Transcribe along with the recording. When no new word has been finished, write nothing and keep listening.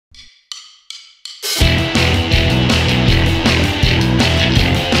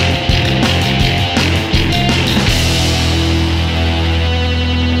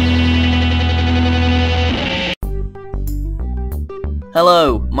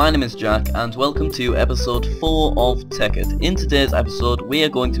my name is Jack and welcome to episode 4 of Tekkit. In today's episode we are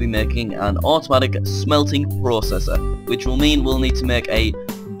going to be making an automatic smelting processor, which will mean we'll need to make a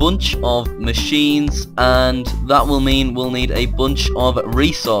bunch of machines, and that will mean we'll need a bunch of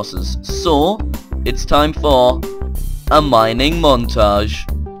resources. So it's time for a mining montage.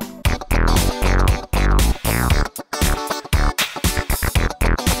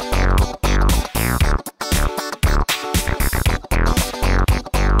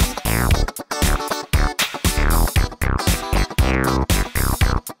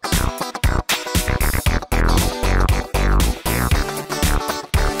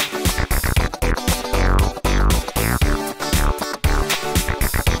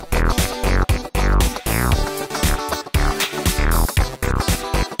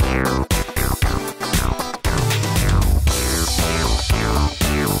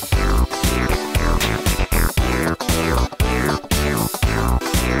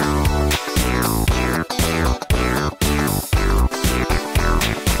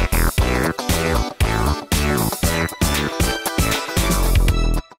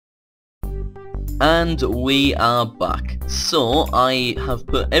 And we are back. So I have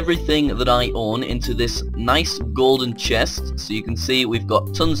put everything that I own into this nice golden chest. So you can see we've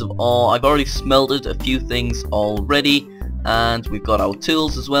got tons of ore. I've already smelted a few things already, and we've got our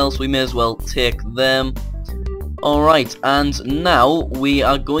tools as well, so we may as well take them. Alright, and now we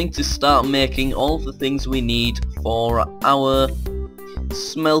are going to start making all of the things we need for our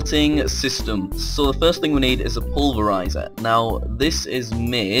smelting system. So the first thing we need is a pulverizer. Now this is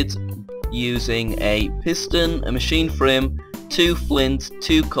made using a piston, a machine frame, 2 flint,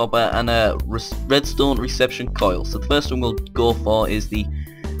 2 copper, and a redstone reception coil. So the first one we'll go for is the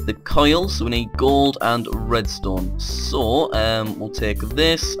coil. So we need gold and redstone. So we'll take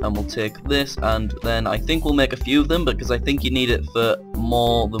this and we'll take this, and then I think we'll make a few of them because I think you need it for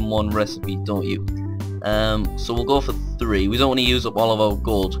more than one recipe, don't you? So we'll go for 3. We don't want to use up all of our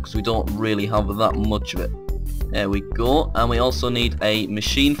gold because we don't really have that much of it. There we go. And we also need a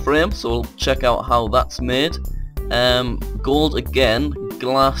machine frame, so we'll check out how that's made. Gold again,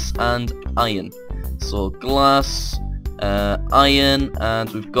 glass and iron. So glass, iron, and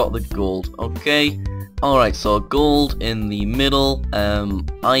we've got the gold. Okay. Alright, so gold in the middle,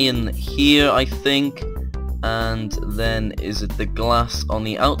 iron here I think, and then is it the glass on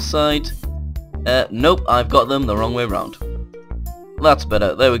the outside? Nope, I've got them the wrong way around. That's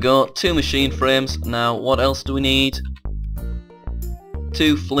better. There we go. 2 machine frames. Now, what else do we need?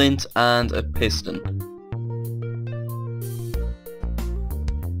 2 flint and a piston.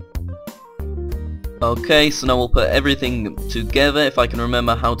 Okay, so now we'll put everything together if I can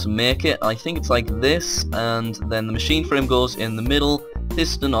remember how to make it. I think it's like this, and then the machine frame goes in the middle,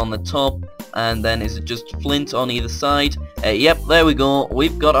 piston on the top, and then is it just flint on either side? Yep, there we go.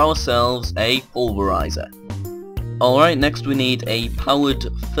 We've got ourselves a pulverizer. Alright, next we need a powered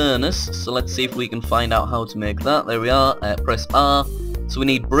furnace, so let's see if we can find out how to make that. There we are, press R. So we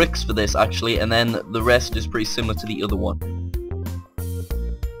need bricks for this actually, and then the rest is pretty similar to the other one.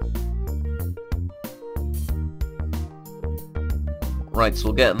 Right, so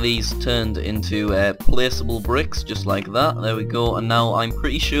we'll get these turned into placeable bricks, just like that. There we go, and now I'm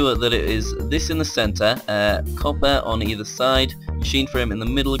pretty sure that it is this in the center, copper on either side, machine frame in the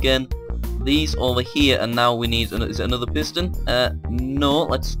middle again, these over here, and now we need, is it another piston? No,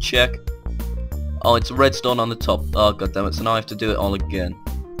 let's check. Oh, it's redstone on the top. Oh, goddammit, so now I have to do it all again.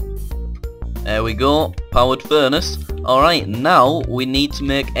 There we go, powered furnace. Alright, now we need to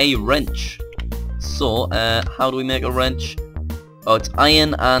make a wrench. So, how do we make a wrench? Oh, it's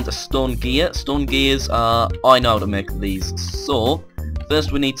iron and a stone gear. Stone gears are, oh, I know how to make these. So,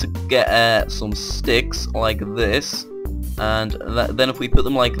 first we need to get some sticks like this. And then if we put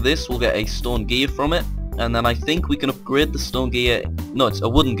them like this, we'll get a stone gear from it. And then I think we can upgrade the stone gear. No, it's a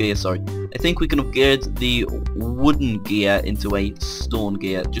wooden gear, sorry. I think we can upgrade the wooden gear into a stone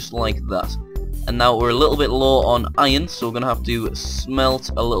gear, just like that. And now we're a little bit low on iron, so we're going to have to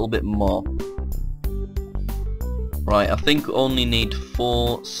smelt a little bit more. Right, I think we only need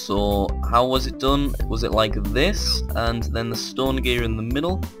 4, so how was it done? Was it like this, and then the stone gear in the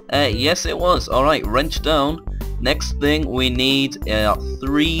middle? Yes, it was. Alright, wrench down. Next thing we need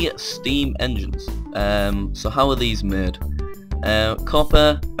 3 steam engines. So how are these made?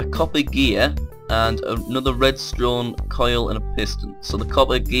 Copper, a copper gear, and another redstone coil and a piston. So the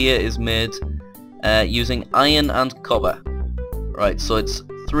copper gear is made using iron and copper. Right, so it's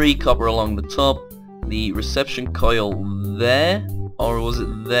 3 copper along the top, the reception coil there, or was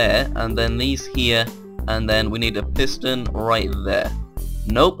it there, and then these here, and then we need a piston right there.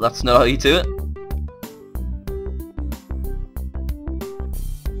 Nope, that's not how you do it.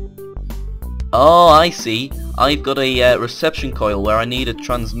 Oh, I see. I've got a reception coil where I need a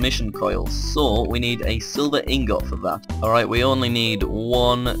transmission coil, so we need a silver ingot for that. Alright, we only need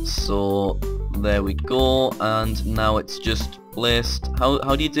one, so there we go, and now it's just placed. How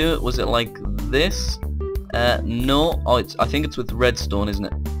do you do it? Was it like this? No. Oh, I think it's with redstone, isn't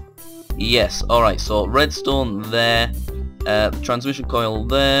it? Yes. Alright, so redstone there, the transmission coil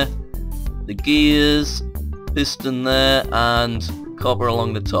there, the gears, piston there, and copper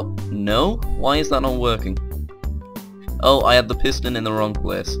along the top. No? Why is that not working? Oh, I had the piston in the wrong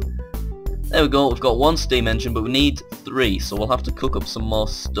place. There we go, we've got one steam engine, but we need 3, so we'll have to cook up some more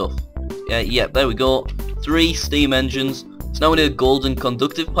stuff. Yeah, there we go. 3 steam engines. So now we need a golden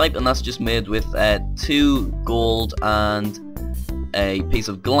conductive pipe, and that's just made with 2 gold and a piece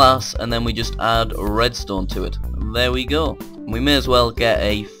of glass, and then we just add redstone to it. There we go. We may as well get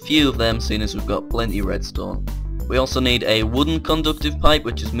a few of them, seeing as we've got plenty of redstone. We also need a wooden conductive pipe,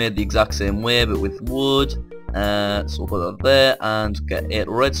 which is made the exact same way, but with wood. So we'll put that there, and get 8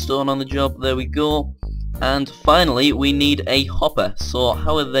 redstone on the job. There we go. And finally, we need a hopper. So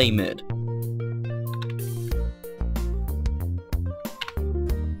how are they made?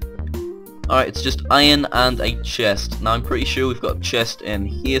 Alright, it's just iron and a chest. Now I'm pretty sure we've got a chest in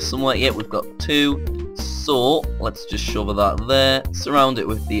here somewhere. Yep, we've got 2. So let's just shove that there, surround it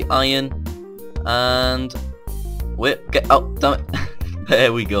with the iron, and wait, get out, damn it.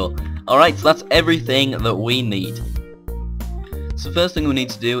 There we go. Alright, so that's everything that we need. So first thing we need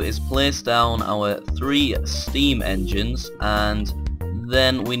to do is place down our 3 steam engines, and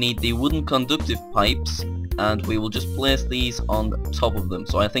then we need the wooden conductive pipes, and we will just place these on top of them.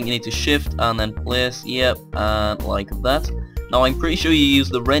 So I think you need to shift and then place, yep, and like that. Now I'm pretty sure you use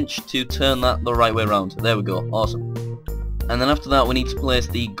the wrench to turn that the right way around. There we go, awesome. And then after that we need to place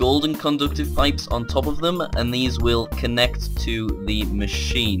the golden conductive pipes on top of them, and these will connect to the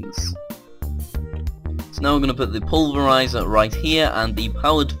machines. So now we're going to put the pulverizer right here and the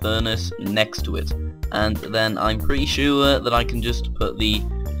powered furnace next to it. And then I'm pretty sure that I can just put the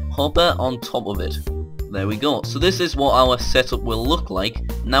hopper on top of it. There we go. So this is what our setup will look like.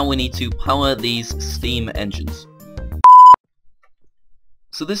 Now we need to power these steam engines.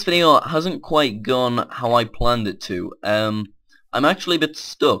 So this video hasn't quite gone how I planned it to. I'm actually a bit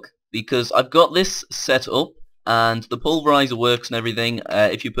stuck because I've got this set up and the pulverizer works and everything.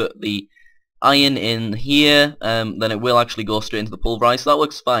 If you put the iron in here, then it will actually go straight into the pulverizer, so that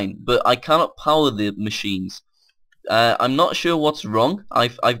works fine. But I cannot power the machines. I'm not sure what's wrong.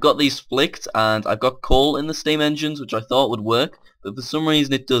 I've got these flicked, and I've got coal in the steam engines, which I thought would work, but for some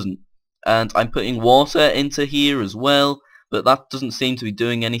reason it doesn't. And I'm putting water into here as well, but that doesn't seem to be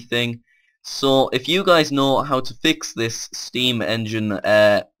doing anything. So if you guys know how to fix this steam engine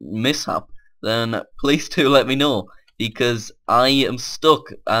mishap, then please do let me know, because I am stuck,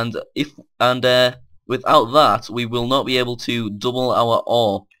 and without that we will not be able to double our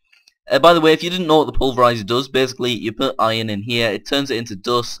ore. By the way, if you didn't know what the pulverizer does, basically you put iron in here, it turns it into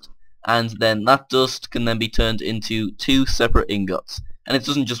dust, and then that dust can then be turned into 2 separate ingots. And it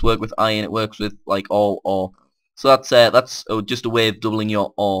doesn't just work with iron, it works with like all ore. So that's just a way of doubling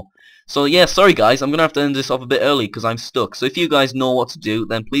your ore. So yeah, sorry guys, I'm going to have to end this off a bit early because I'm stuck. So if you guys know what to do,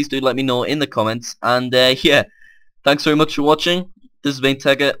 then please do let me know in the comments. And yeah, thanks very much for watching. This has been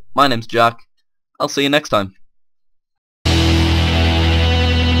Tekkit, my name's Jack. I'll see you next time.